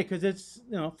repeat it because it's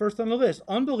first on the list.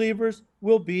 Unbelievers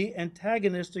will be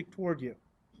antagonistic toward you.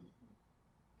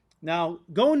 Now,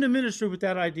 go into ministry with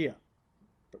that idea.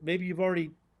 Maybe you've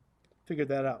already figured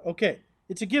that out. Okay,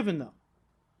 it's a given though.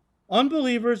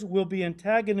 Unbelievers will be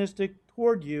antagonistic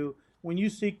toward you when you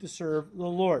seek to serve the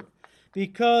Lord,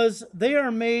 because they are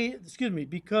under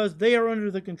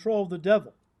the control of the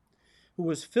devil,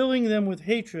 who is filling them with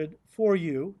hatred for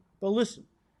you. But listen,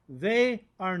 they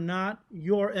are not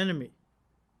your enemy.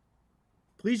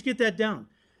 Please get that down.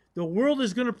 The world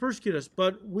is going to persecute us,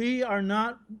 but they are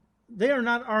not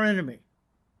our enemy.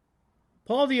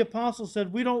 Paul the Apostle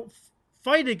said we don't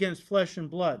fight against flesh and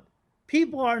blood.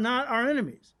 People are not our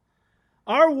enemies.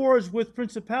 Our war is with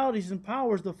principalities and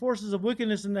powers, the forces of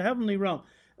wickedness in the heavenly realm.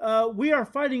 We are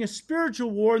fighting a spiritual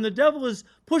war, and the devil is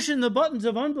pushing the buttons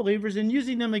of unbelievers and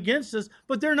using them against us,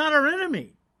 but they're not our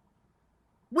enemy.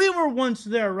 We were once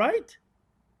there, right?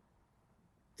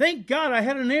 Thank God I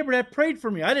had a neighbor that prayed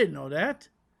for me. I didn't know that. It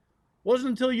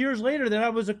wasn't until years later that I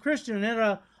was a Christian and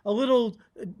had a little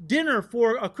dinner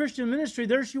for a Christian ministry.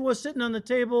 There she was sitting on the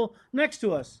table next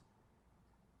to us.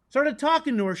 Started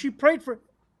talking to her. She prayed for...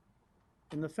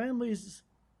 And the families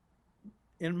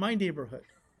in my neighborhood,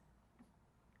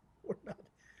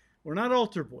 We're not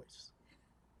altar boys.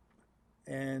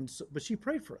 And so, but she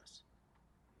prayed for us.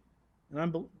 And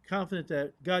I'm confident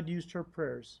that God used her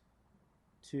prayers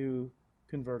to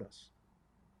convert us.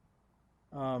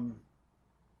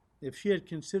 If she had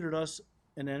considered us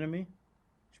an enemy,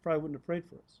 she probably wouldn't have prayed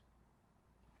for us.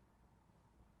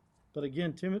 But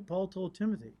again, Paul told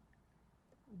Timothy,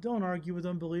 don't argue with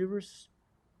unbelievers.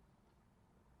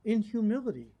 In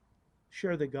humility,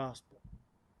 share the gospel.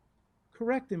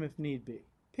 Correct them if need be.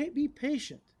 Be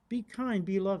patient. Be kind.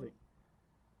 Be loving.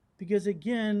 Because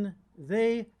again,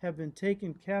 they have been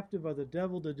taken captive by the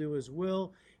devil to do his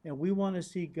will, and we want to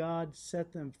see God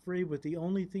set them free with the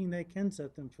only thing that can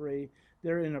set them free.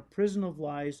 They're in a prison of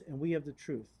lies, and we have the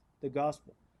truth, the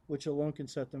gospel, which alone can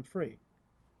set them free.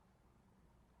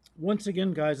 Once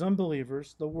again, guys,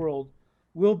 unbelievers, the world,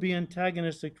 will be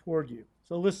antagonistic toward you.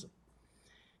 So listen.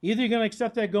 Either you're going to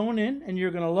accept that going in, and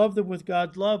you're going to love them with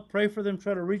God's love, pray for them,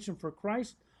 try to reach them for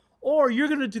Christ, or you're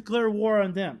going to declare war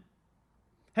on them.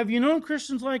 Have you known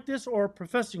Christians like this, or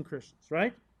professing Christians,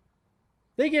 right?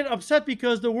 They get upset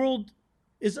because the world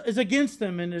is against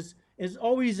them and is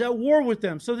always at war with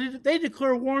them. So they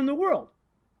declare war on the world.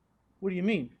 What do you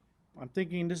mean? I'm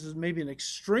thinking this is maybe an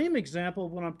extreme example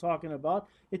of what I'm talking about.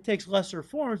 It takes lesser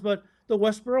forms, but the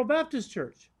Westboro Baptist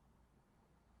Church.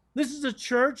 This is a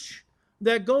church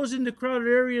that goes into crowded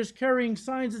areas carrying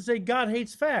signs that say God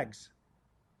hates fags.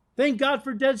 Thank God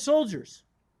for dead soldiers.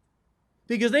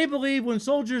 Because they believe when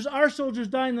our soldiers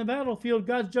die in the battlefield,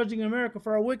 God's judging America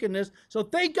for our wickedness. So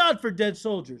thank God for dead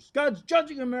soldiers. God's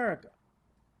judging America.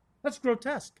 That's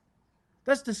grotesque.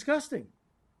 That's disgusting.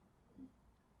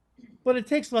 But it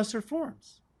takes lesser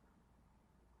forms.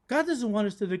 God doesn't want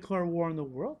us to declare war on the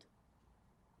world.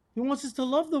 He wants us to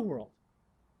love the world.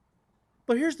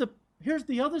 But here's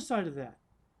the other side of that.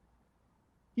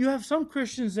 You have some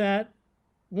Christians that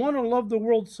want to love the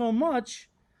world so much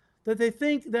that they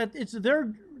think that it's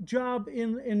their job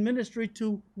in ministry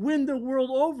to win the world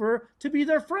over to be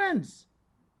their friends.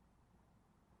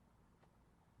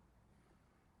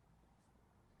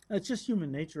 It's just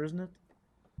human nature, isn't it?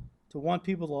 To want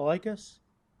people to like us,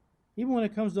 even when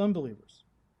it comes to unbelievers.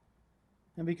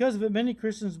 And because of it, many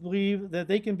Christians believe that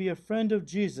they can be a friend of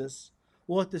Jesus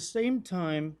while at the same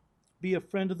time be a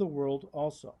friend of the world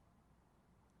also.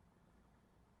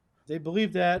 They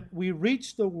believe that we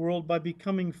reach the world by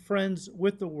becoming friends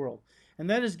with the world. And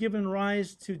that has given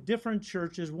rise to different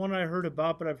churches. One I heard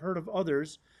about, but I've heard of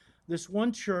others. This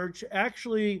one church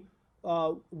actually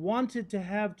wanted to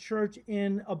have church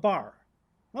in a bar.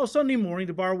 Well, Sunday morning,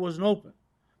 the bar wasn't open.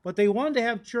 But they wanted to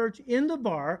have church in the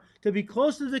bar to be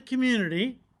close to the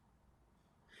community,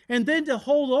 and then to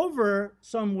hold over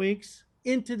some weeks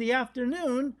into the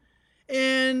afternoon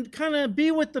and kind of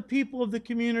be with the people of the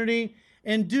community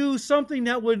and do something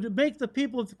that would make the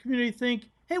people of the community think,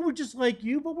 hey, we're just like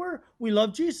you, but we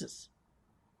love Jesus.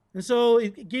 And so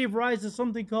it gave rise to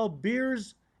something called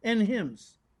beers and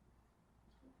hymns,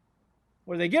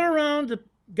 where they get around, the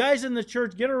guys in the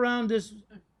church get around this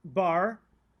bar,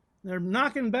 they're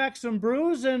knocking back some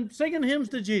brews and singing hymns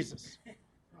to Jesus.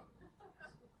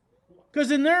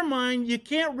 Because in their mind, you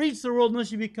can't reach the world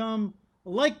unless you become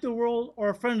like the world or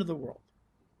a friend of the world.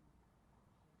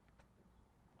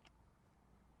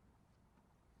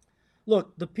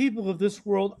 Look, the people of this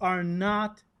world are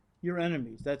not your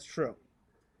enemies. That's true.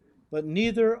 But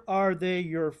neither are they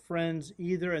your friends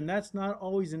either, and that's not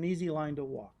always an easy line to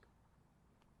walk.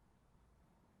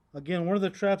 Again, one of the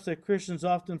traps that Christians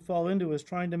often fall into is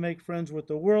trying to make friends with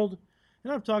the world.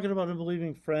 And I'm talking about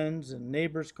unbelieving friends and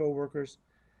neighbors, co-workers,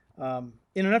 in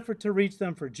an effort to reach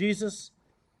them for Jesus,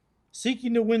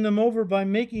 seeking to win them over by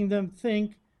making them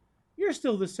think, you're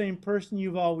still the same person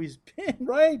you've always been,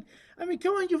 right? I mean,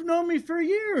 come on, you've known me for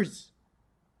years.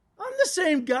 I'm the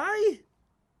same guy.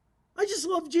 I just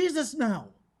love Jesus now.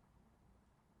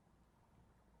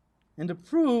 And to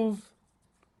prove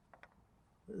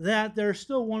that they're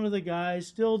still one of the guys,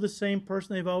 still the same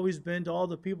person they've always been to all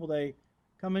the people they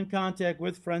come in contact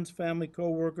with, friends, family,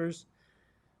 co-workers,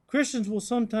 Christians will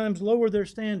sometimes lower their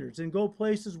standards and go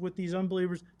places with these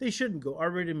unbelievers they shouldn't go.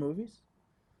 R-rated movies,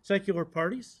 secular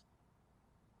parties.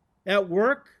 At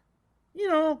work,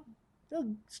 they'll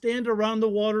stand around the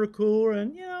water cooler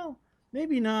and,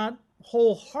 maybe not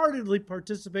wholeheartedly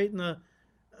participate in the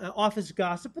office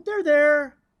gossip, but they're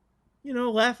there,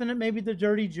 laughing at maybe the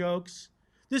dirty jokes.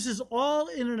 This is all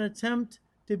in an attempt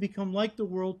to become like the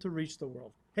world, to reach the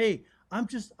world. Hey, I'm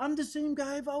the same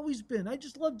guy I've always been. I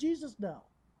just love Jesus now.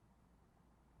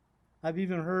 I've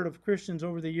even heard of Christians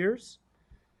over the years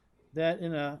that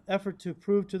in an effort to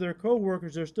prove to their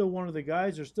co-workers they're still one of the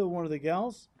guys, they're still one of the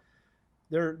gals,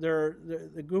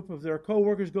 the group of their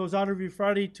co-workers goes out every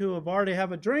Friday to a bar to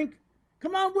have a drink.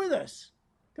 Come on with us.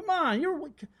 Come on,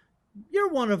 you're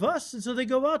one of us. And so they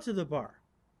go out to the bar.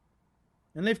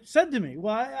 And they've said to me,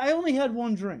 well, I only had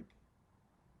one drink.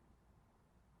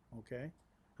 Okay.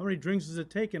 How many drinks does it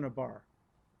take in a bar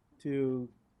to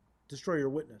destroy your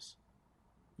witness?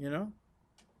 You know?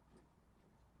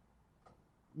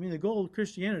 I mean, the goal of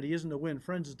Christianity isn't to win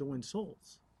friends, it's to win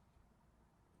souls.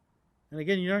 And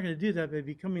again, you're not going to do that by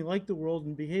becoming like the world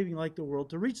and behaving like the world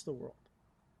to reach the world.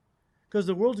 Because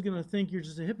the world's going to think you're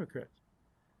just a hypocrite.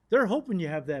 They're hoping you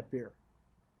have that beer.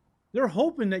 They're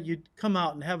hoping that you come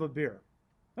out and have a beer.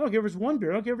 I don't care if it's one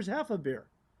beer. I don't care if it's half a beer.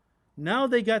 Now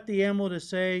they got the ammo to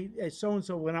say, hey,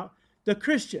 so-and-so went out. The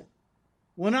Christian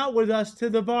went out with us to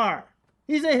the bar.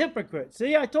 He's a hypocrite.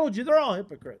 See, I told you, they're all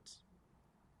hypocrites.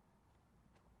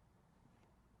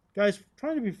 Guys,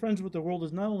 trying to be friends with the world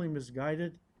is not only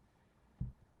misguided,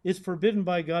 it's forbidden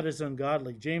by God as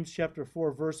ungodly. James chapter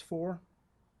 4, verse 4.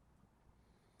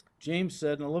 James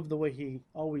said, and I love the way he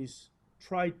always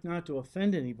tried not to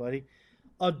offend anybody,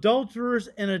 adulterers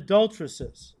and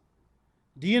adulteresses,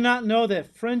 do you not know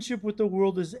that friendship with the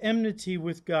world is enmity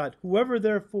with God? Whoever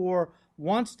therefore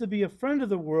wants to be a friend of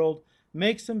the world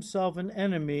makes himself an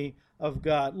enemy of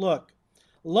God. Look,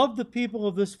 love the people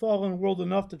of this fallen world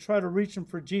enough to try to reach them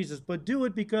for Jesus, but do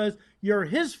it because you're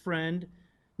his friend,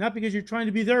 not because you're trying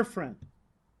to be their friend.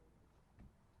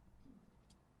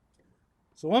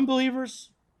 So unbelievers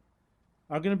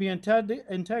are going to be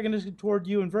antagonistic toward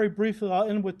you, and very briefly I'll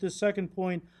end with this second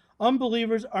point.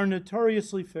 Unbelievers are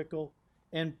notoriously fickle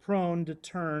and prone to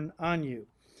turn on you.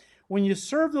 When you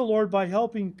serve the Lord by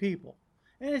helping people,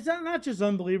 and it's not just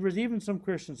unbelievers, even some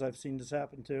Christians I've seen this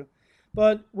happen to,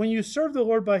 but when you serve the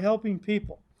Lord by helping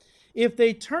people, if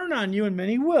they turn on you, and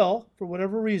many will, for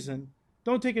whatever reason,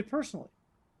 don't take it personally.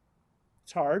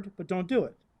 It's hard, but don't do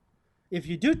it. If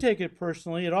you do take it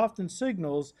personally, it often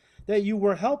signals that you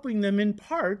were helping them in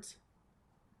part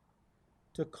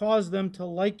to cause them to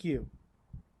like you.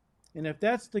 And if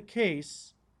that's the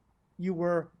case, you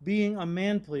were being a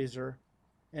man-pleaser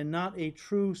and not a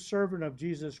true servant of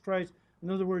Jesus Christ. In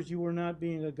other words, you were not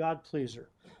being a God-pleaser.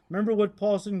 Remember what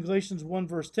Paul said in Galatians 1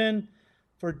 verse 10,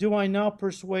 for do I now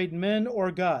persuade men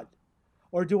or God?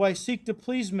 Or do I seek to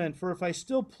please men? For if I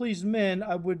still please men,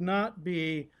 I would not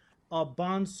be a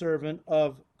bondservant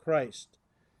of Christ.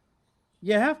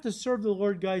 You have to serve the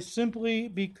Lord, guys, simply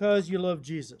because you love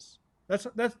Jesus. That's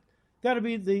got to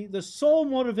be the sole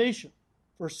motivation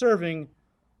for serving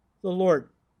the Lord,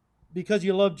 because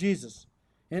you love Jesus.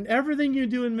 And everything you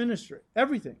do in ministry,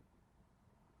 everything,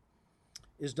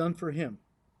 is done for him,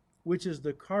 which is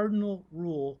the cardinal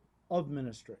rule of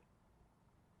ministry.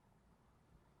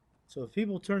 So if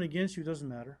people turn against you, it doesn't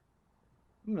matter.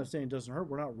 I'm not saying it doesn't hurt.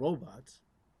 We're not robots.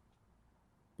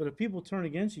 But if people turn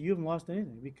against you, you haven't lost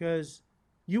anything, because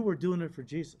you were doing it for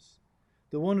Jesus.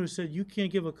 The one who said, you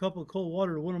can't give a cup of cold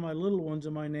water to one of my little ones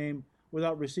in my name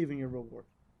without receiving your reward.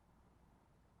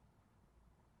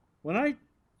 When I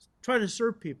try to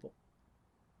serve people,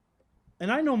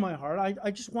 and I know my heart,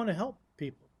 I just want to help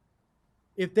people.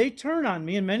 If they turn on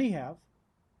me, and many have,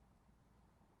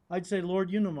 I'd say,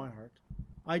 Lord, you know my heart.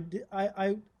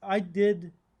 I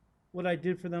did what I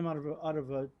did for them out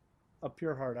of a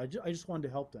pure heart. I just wanted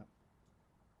to help them.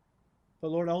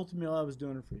 But Lord, ultimately I was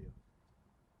doing it for you.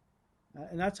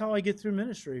 And that's how I get through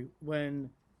ministry. When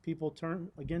people turn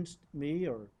against me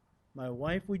or my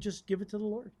wife, we just give it to the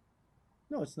Lord.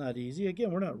 No, it's not easy.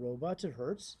 Again, we're not robots. It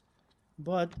hurts.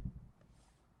 But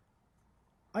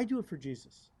I do it for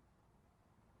Jesus.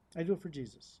 I do it for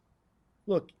Jesus.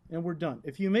 Look, and we're done.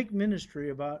 If you make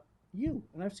ministry about you,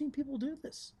 and I've seen people do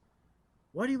this.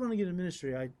 Why do you want to get in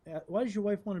ministry? Why does your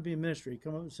wife want to be in ministry?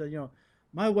 Come up and say,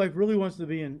 my wife really wants to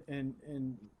be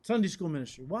in Sunday school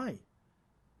ministry. Why?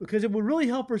 Because it would really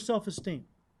help her self-esteem.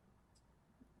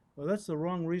 Well, that's the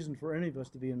wrong reason for any of us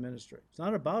to be in ministry. It's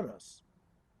not about us.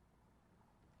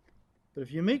 But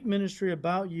if you make ministry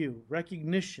about you,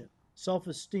 recognition,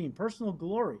 self-esteem, personal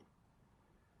glory,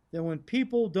 then when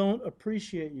people don't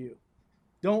appreciate you,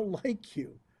 don't like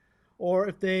you, or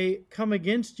if they come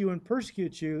against you and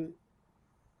persecute you,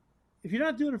 if you're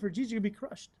not doing it for Jesus, you're going to be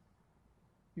crushed.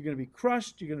 You're going to be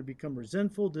crushed, you're going to become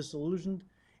resentful, disillusioned,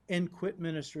 and quit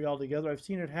ministry altogether. I've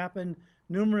seen it happen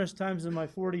numerous times in my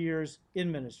 40 years in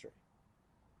ministry.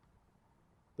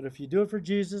 But if you do it for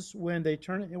Jesus, when they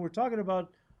turn it, and we're talking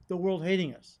about the world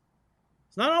hating us.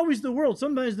 It's not always the world.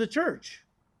 Sometimes the church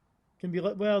can be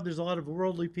like, well, there's a lot of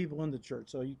worldly people in the church,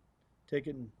 so you take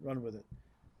it and run with it.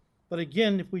 But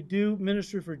again, if we do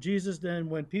ministry for Jesus, then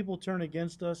when people turn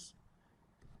against us,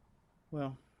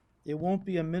 well, It won't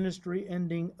be a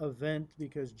ministry-ending event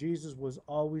because Jesus was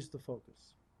always the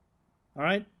focus. All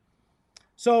right?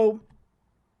 So,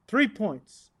 3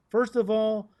 points. First of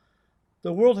all,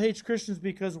 the world hates Christians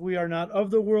because we are not of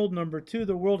the world. Number 2,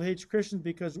 the world hates Christians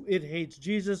because it hates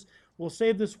Jesus. We'll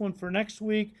save this one for next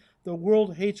week. The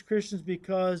world hates Christians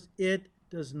because it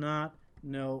does not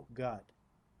know God.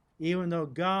 Even though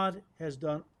God has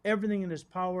done everything in his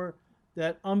power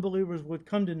that unbelievers would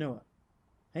come to know it.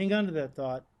 Hang on to that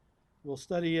thought. We'll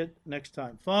study it next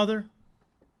time. Father,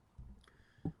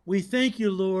 we thank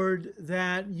you, Lord,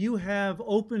 that you have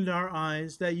opened our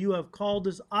eyes, that you have called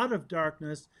us out of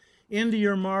darkness into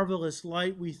your marvelous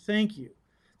light. We thank you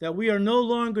that we are no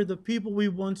longer the people we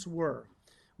once were.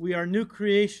 We are new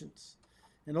creations,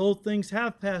 and old things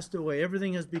have passed away.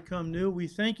 Everything has become new. We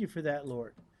thank you for that,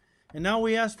 Lord. And now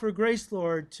we ask for grace,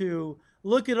 Lord, to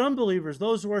look at unbelievers,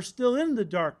 those who are still in the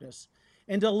darkness,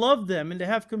 and to love them and to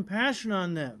have compassion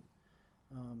on them.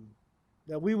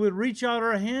 That we would reach out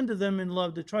our hand to them in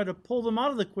love to try to pull them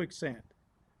out of the quicksand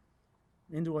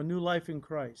into a new life in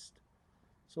Christ.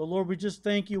 So, Lord, we just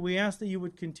thank you. We ask that you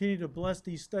would continue to bless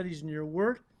these studies in your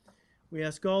word. We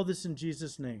ask all this in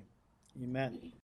Jesus' name. Amen.